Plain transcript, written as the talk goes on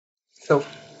So,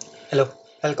 hello,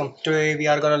 welcome. Today we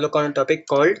are going to look on a topic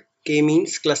called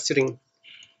K-means clustering.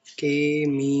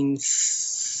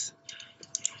 K-means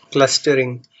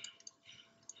clustering.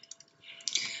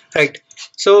 Right.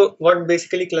 So, what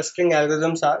basically clustering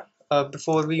algorithms are?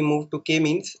 Before we move to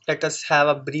K-means, let us have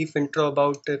a brief intro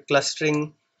about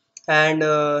clustering and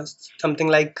something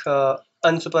like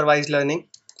unsupervised learning.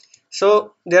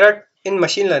 So, there are in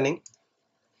machine learning,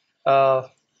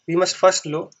 we must first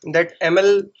know that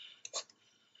ML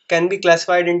can be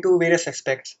classified into various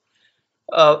aspects.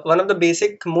 One of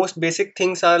the most basic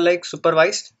things are like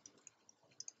supervised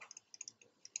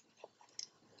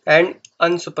and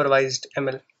unsupervised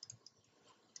ML.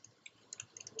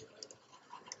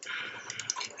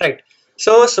 Right.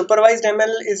 So supervised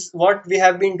ML is what we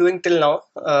have been doing till now.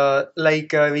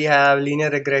 We have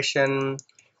linear regression,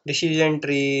 decision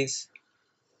trees,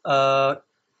 uh,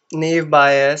 naive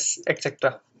bias,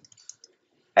 etc.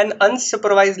 And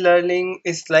unsupervised learning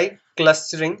is like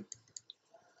clustering.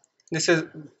 This is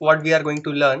what we are going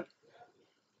to learn.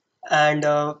 And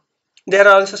there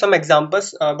are also some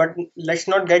examples, but let's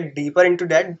not get deeper into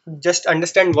that. Just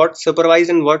understand what supervised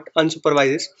and what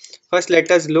unsupervised is. First, let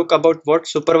us look about what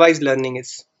supervised learning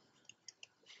is.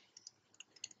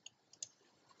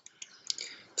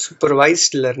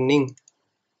 Supervised learning.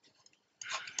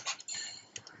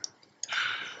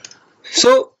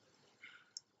 So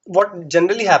what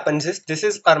generally happens is, this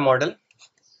is our model.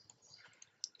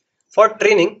 For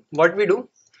training, what we do,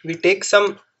 we take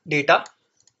some data,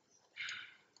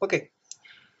 okay,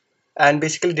 and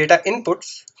basically data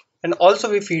inputs, and also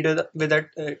we feed it with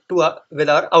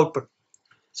our output.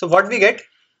 So what we get,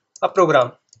 a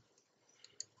program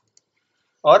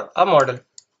or a model.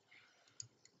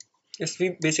 Is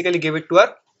we basically give it to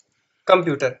our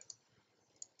computer,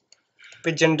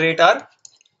 which generate our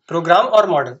program or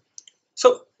model.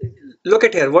 So look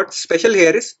at here, what's special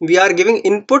here is we are giving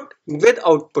input with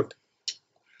output.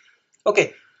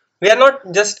 Okay, we are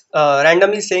not just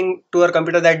randomly saying to our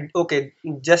computer that okay,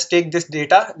 just take this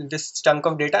data, this chunk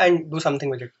of data and do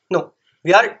something with it. No,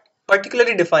 we are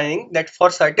particularly defining that for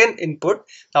certain input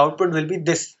the output will be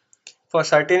this, for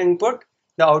certain input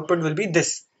the output will be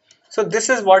this. So this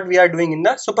is what we are doing in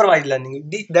the supervised learning.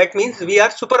 That means we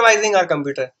are supervising our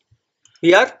computer.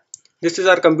 This is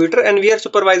our computer and we are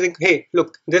supervising. Hey,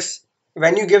 look, this,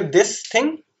 when you give this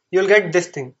thing, you'll get this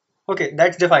thing. Okay,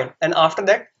 that's defined. And after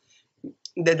that,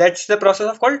 that's the process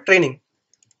of called training.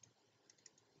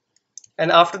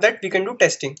 And after that, we can do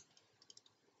testing.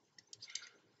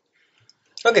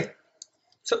 Okay,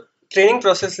 so training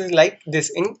process is like this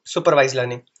in supervised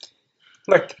learning.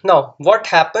 But now, what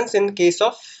happens in case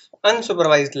of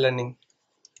unsupervised learning?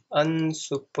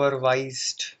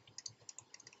 Unsupervised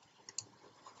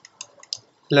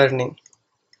learning.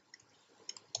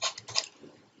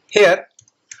 Here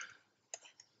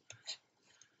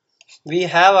we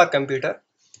have our computer.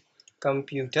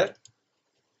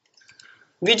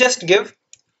 We just give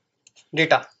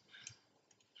data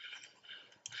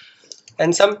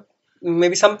and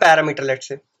maybe some parameter, let's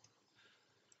say,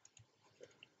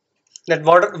 that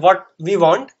what we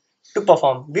want to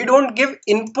perform. We don't give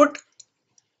input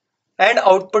and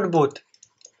output both.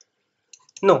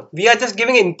 No, we are just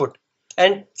giving input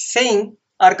and saying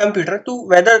our computer to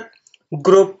whether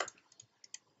group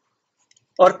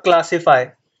or classify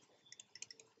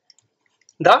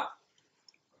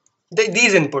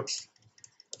these inputs.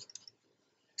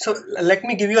 So let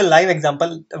me give you a live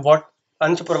example of what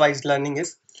unsupervised learning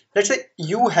is. Let's say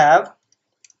you have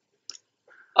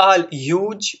a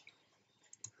huge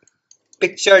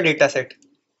picture data set.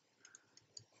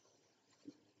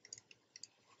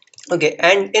 Okay,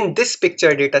 and in this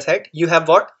picture data set, you have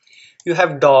what? You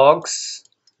have dogs,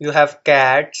 you have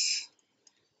cats,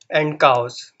 and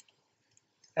cows,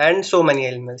 and so many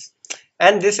animals.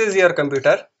 And this is your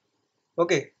computer.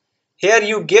 Okay, here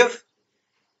you give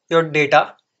your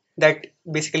data, that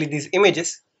basically these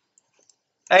images,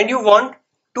 and you want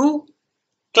to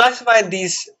classify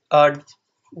these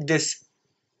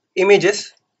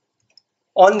images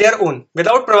on their own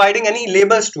without providing any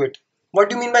labels to it. What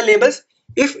do you mean by labels?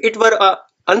 If it were a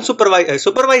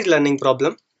supervised learning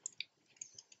problem,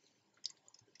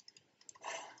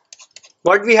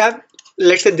 what we have,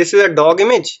 let's say this is a dog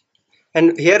image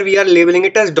and here we are labeling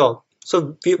it as dog.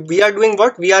 So we are doing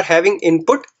what? We are having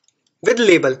input with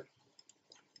label.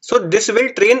 So this will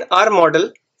train our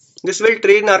model, this will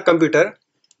train our computer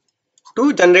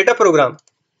to generate a program.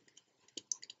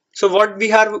 So what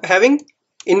we are having?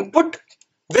 Input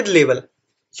with label.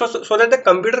 So that the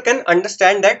computer can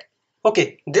understand that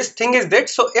okay, this thing is that,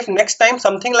 so if next time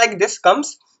something like this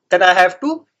comes, then I have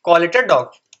to call it a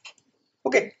dog.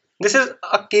 Okay, This is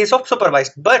a case of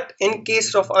supervised, but in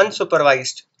case of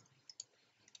unsupervised,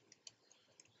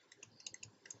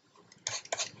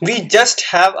 we just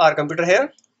have our computer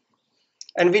here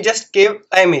and we just gave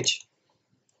an image.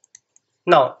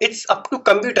 Now it's up to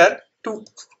computer to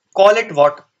call it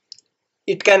what.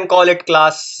 It can call it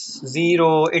class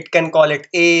 0, it can call it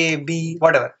A, B,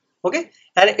 whatever. Okay,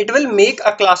 and it will make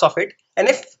a class of it. And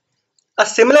if a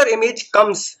similar image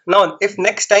comes, now if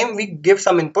next time we give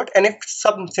some input and if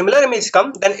some similar image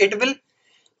come, then it will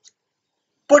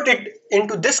put it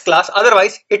into this class,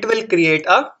 otherwise it will create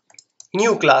a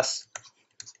new class.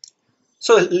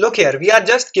 So look here, we are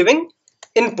just giving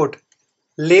input.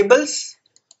 Labels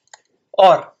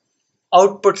or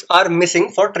outputs are missing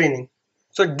for training.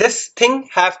 So this thing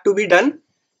have to be done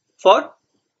for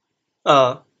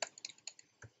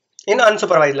in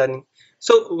unsupervised learning.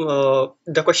 So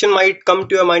the question might come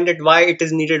to your mind that why it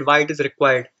is needed, why it is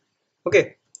required.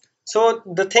 Okay, so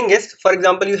the thing is, for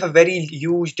example, you have very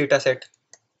huge data set.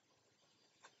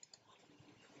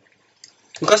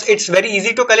 Because it's very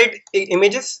easy to collect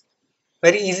images,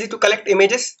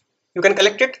 you can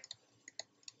collect it.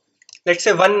 Let's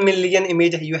say 1 million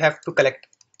image you have to collect.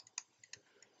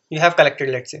 You have collected,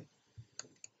 let's say.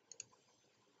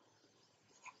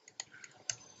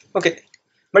 Okay,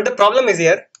 but the problem is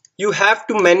here, you have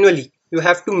to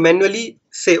manually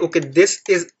say, okay, this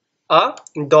is a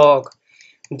dog,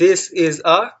 this is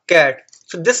a cat.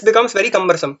 So this becomes very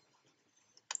cumbersome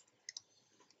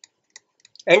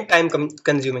and time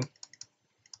consuming.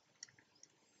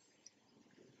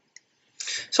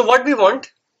 So what we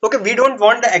want, okay, we don't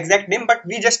want the exact name, but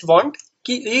we just want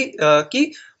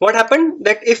what happened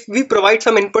that if we provide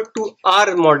some input to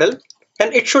our model,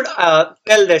 then it should tell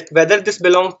that whether this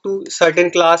belongs to certain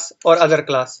class or other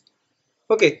class.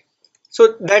 Okay,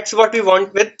 so that's what we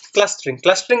want with clustering.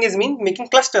 Clustering is making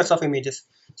clusters of images.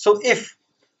 So if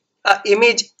an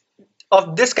image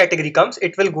of this category comes,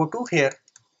 it will go to here.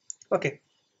 Okay,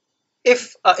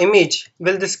 if an image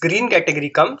with this green category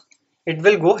comes, it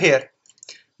will go here.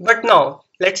 But now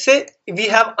let's say we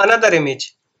have another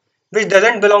image which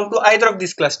doesn't belong to either of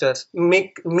these clusters,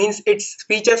 means its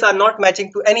features are not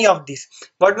matching to any of these.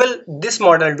 What will this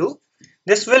model do?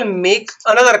 This will make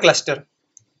another cluster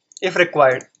if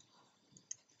required.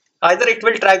 Either it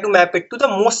will try to map it to the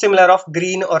most similar of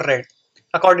green or red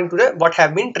according to what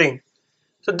have been trained.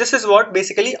 So this is what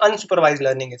basically unsupervised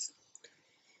learning is.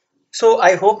 So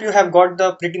I hope you have got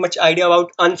the pretty much idea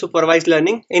about unsupervised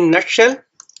learning. In nutshell,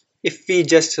 if we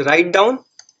just write down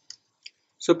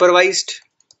supervised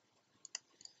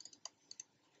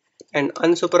and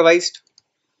unsupervised,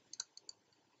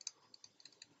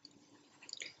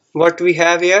 what we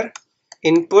have here,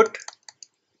 input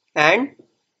and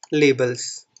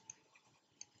labels.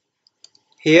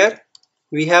 Here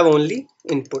we have only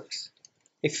inputs.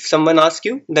 If someone asks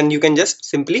you, then you can just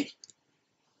simply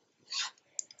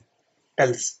tell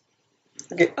us.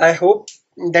 Okay, I hope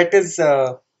that is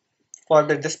for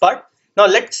this part. Now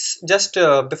let's just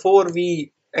before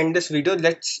we end this video,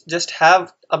 let's just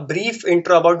have a brief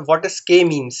intro about what is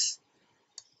k-means.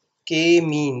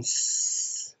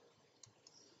 K-means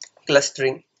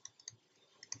clustering.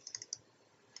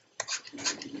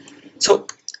 So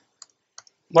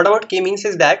what about k-means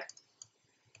is that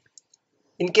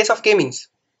in case of k-means,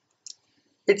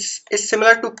 it's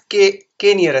similar to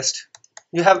k-nearest.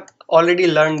 You have already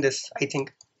learned this, I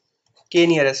think.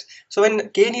 K-nearest. So in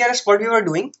k-nearest, what we were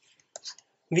doing,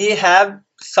 we have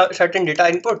certain data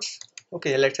inputs.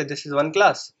 Okay, let's say this is one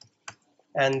class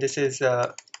and this is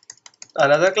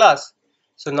another class.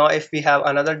 So now if we have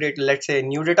another data, let's say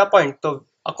new data point, so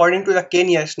according to the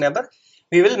k-nearest neighbor,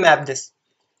 we will map this.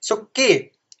 So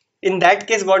k, in that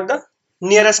case, what the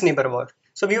nearest neighbor was.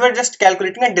 So we were just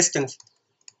calculating a distance.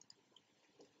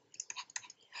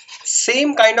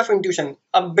 Same kind of intuition,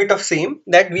 a bit of same,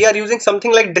 that we are using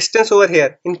something like distance over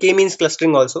here in k-means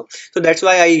clustering also. So that's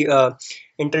why I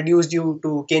introduced you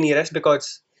to k-nearest,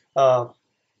 because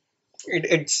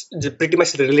it's pretty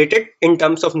much related in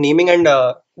terms of naming and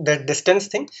the distance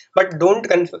thing. But don't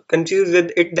confuse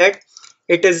with it that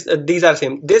it is these are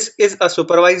same. This is a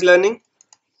supervised learning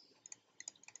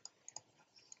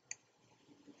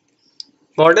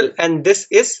model and this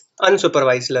is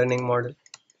unsupervised learning model.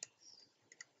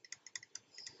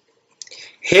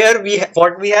 Here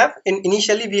what we have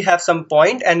initially we have some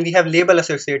point and we have label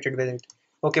associated with it.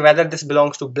 Okay, whether this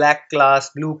belongs to black class,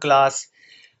 blue class,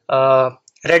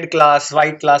 red class,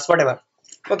 white class, whatever.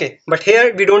 Okay, but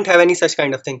here we don't have any such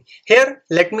kind of thing. Here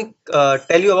let me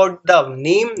tell you about the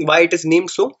name, why it is named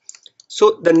so.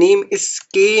 So the name is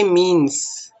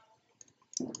k-means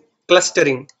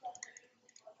clustering.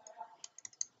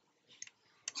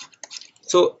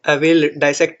 So I will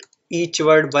dissect each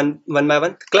word one by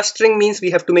one. Clustering means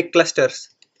we have to make clusters,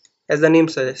 as the name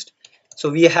suggests. So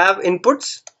we have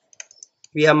inputs,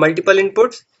 we have multiple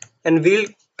inputs, and we'll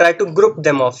try to group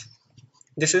them off.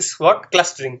 This is what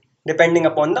clustering, depending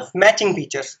upon the matching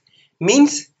features.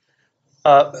 Means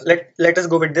let us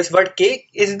go with this word. K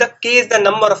is the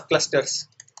number of clusters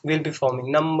we'll be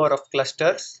forming. Number of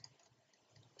clusters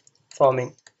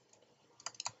forming.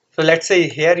 So let's say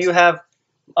here you have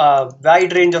a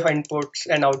wide range of inputs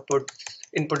and outputs.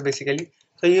 Input basically.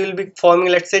 So you will be forming,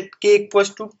 let's say k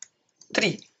equals to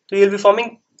 3. So you will be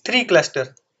forming 3 clusters.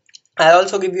 I'll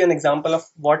also give you an example of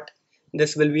what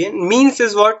this will be in. Means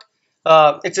is what?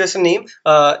 It's just a name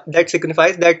that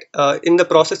signifies that in the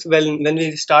process when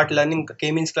we start learning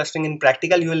k-means clustering in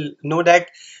practical, you will know that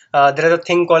there is a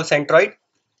thing called centroid,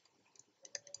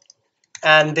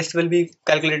 and this will be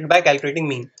calculated by calculating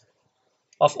mean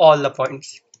of all the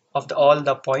points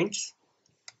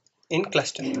in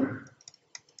cluster.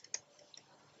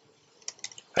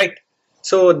 Right.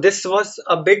 So this was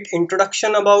a bit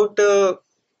introduction about the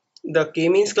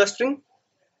k-means clustering.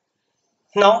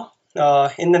 Now,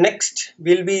 in the next,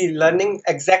 we'll be learning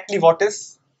exactly what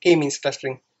is k-means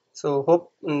clustering. So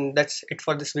hope that's it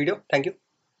for this video. Thank you.